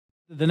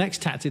The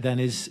next tactic then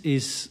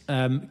is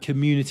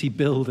community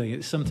building.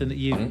 It's something that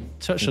you've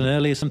touched on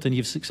earlier, something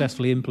you've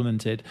successfully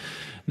implemented.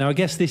 Now, I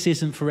guess this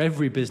isn't for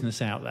every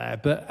business out there,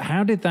 but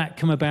how did that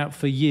come about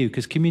for you?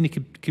 Because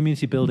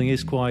community building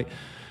is quite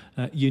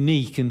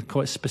unique and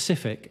quite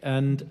specific.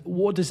 And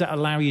what does that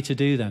allow you to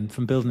do then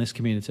from building this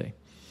community?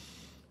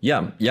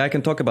 Yeah, I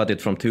can talk about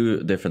it from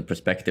two different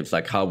perspectives,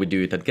 like how we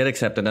do it at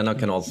GetAccept, and then I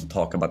can also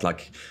talk about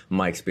like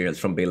my experience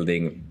from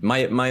building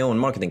my own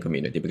marketing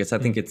community, because I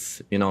think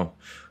it's,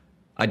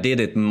 I did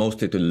it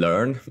mostly to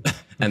learn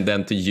and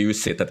then to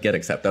use it at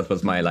GetAccept. That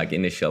was my like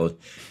initial,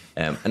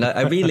 and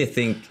I really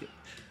think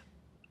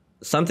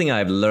something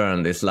I've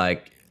learned is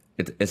like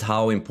is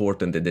how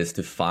important it is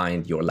to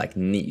find your like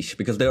niche,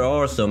 because there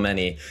are so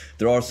many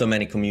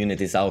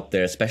communities out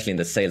there, especially in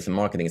the sales and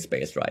marketing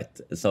space, right?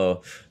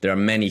 So there are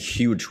many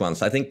huge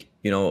ones. I think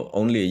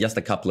only just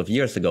a couple of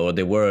years ago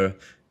there were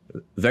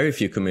very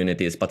few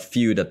communities, but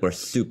few that were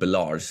super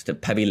large. The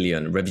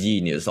Pavilion,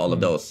 Revgenius, all of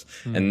those.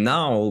 And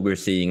now we're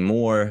seeing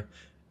more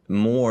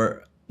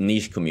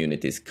niche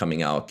communities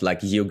coming out,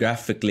 like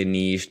geographically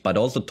niched, but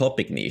also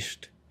topic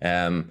niched.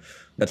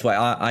 That's why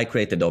I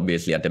created,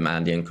 obviously, a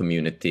demand gen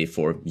community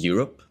for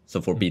Europe,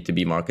 so for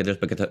B2B marketers,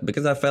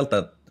 because I felt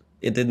that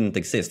it didn't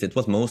exist. It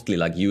was mostly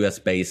like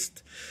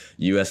US-based,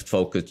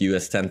 US-focused,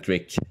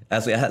 US-centric,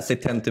 as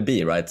it tend to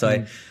be, right?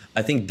 So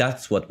I think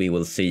that's what we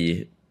will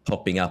see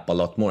popping up a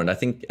lot more. And I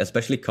think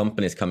especially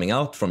companies coming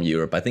out from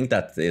Europe, I think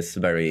that is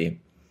very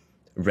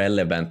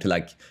relevant to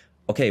like,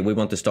 okay, we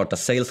want to start a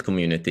sales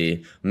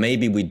community.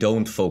 Maybe we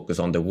don't focus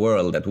on the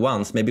world at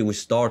once. Maybe we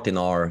start in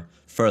our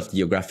first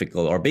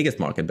geographical or biggest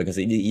market, because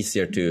it's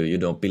easier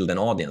to build an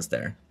audience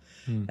there.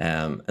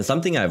 And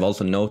something I've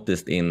also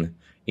noticed in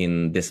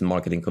this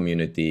marketing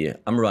community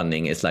I'm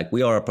running is like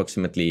we are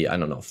approximately,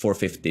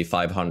 450,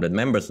 500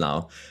 members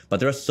now, but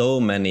there are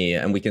so many,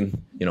 and we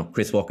can,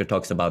 Chris Walker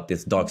talks about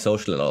this dark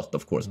social a lot,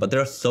 of course, but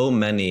there are so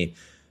many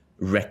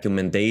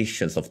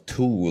recommendations of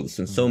tools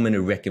and so many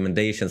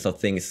recommendations of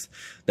things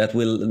that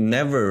will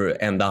never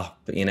end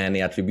up in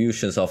any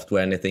attribution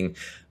software or anything,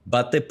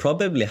 but they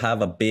probably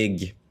have a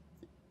big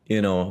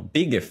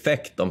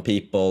effect on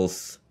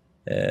people's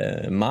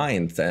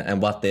minds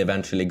and what they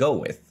eventually go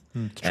with.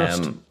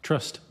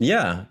 Trust.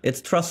 Yeah,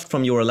 it's trust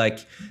from your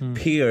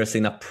peers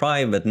in a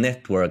private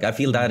network. I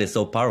feel that is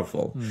so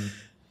powerful.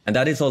 And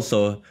that is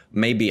also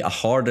maybe a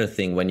harder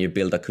thing when you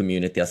build a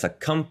community as a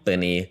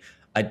company.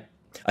 I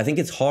think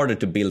it's harder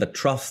to build a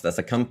trust as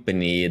a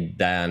company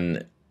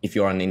than if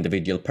you're an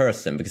individual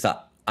person, because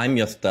I'm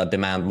just a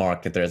demand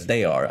marketer as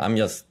they are. I'm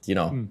just,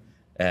 so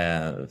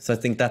I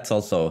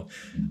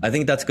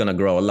think that's going to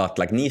grow a lot,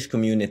 like niche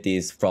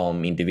communities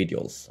from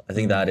individuals. I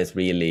think that is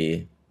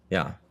really,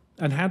 yeah.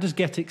 And how does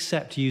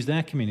GetAccept use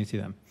their community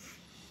then?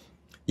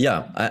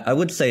 Yeah, I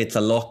would say it's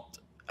a lot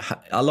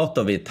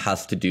of it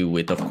has to do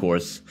with, of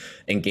course,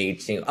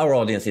 engaging. Our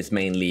audience is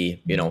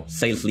mainly,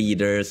 sales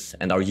leaders,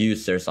 and our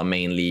users are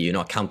mainly,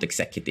 account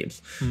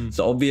executives.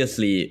 So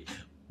obviously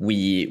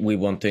we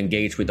want to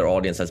engage with our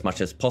audience as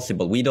much as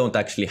possible. We don't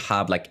actually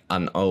have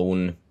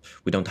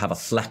we don't have a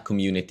Slack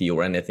community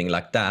or anything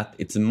like that.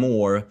 It's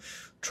more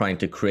trying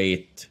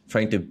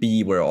to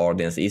be where our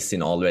audience is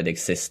in already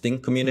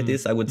existing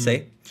communities, I would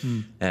say.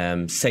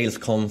 Sales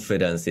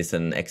confidence is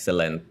an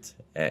excellent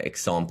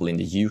example in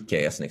the UK,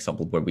 as an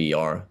example, where we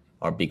are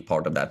a big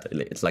part of that.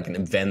 It's like an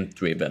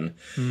event-driven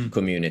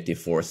community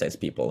for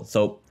salespeople.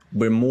 So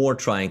we're more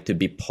trying to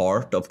be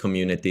part of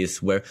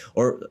communities we're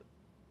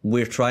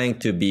trying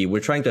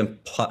to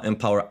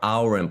empower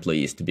our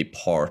employees to be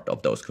part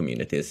of those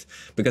communities,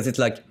 because it's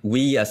like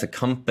we as a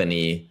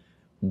company,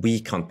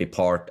 we can't be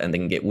part, and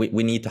then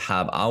we need to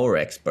have our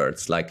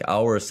experts, like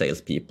our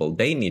salespeople.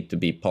 They need to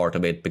be part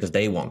of it because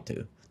they want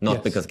to,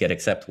 not because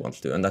GetAccept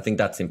wants to. And I think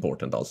that's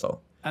important also.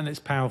 And it's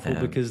powerful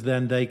because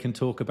then they can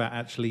talk about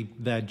actually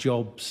their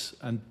jobs,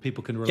 and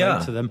people can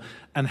relate to them,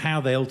 and how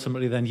they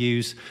ultimately then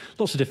use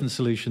lots of different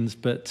solutions,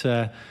 but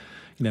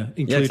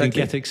including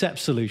GetAccept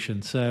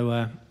solutions.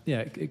 So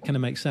it kind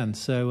of makes sense.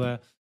 So.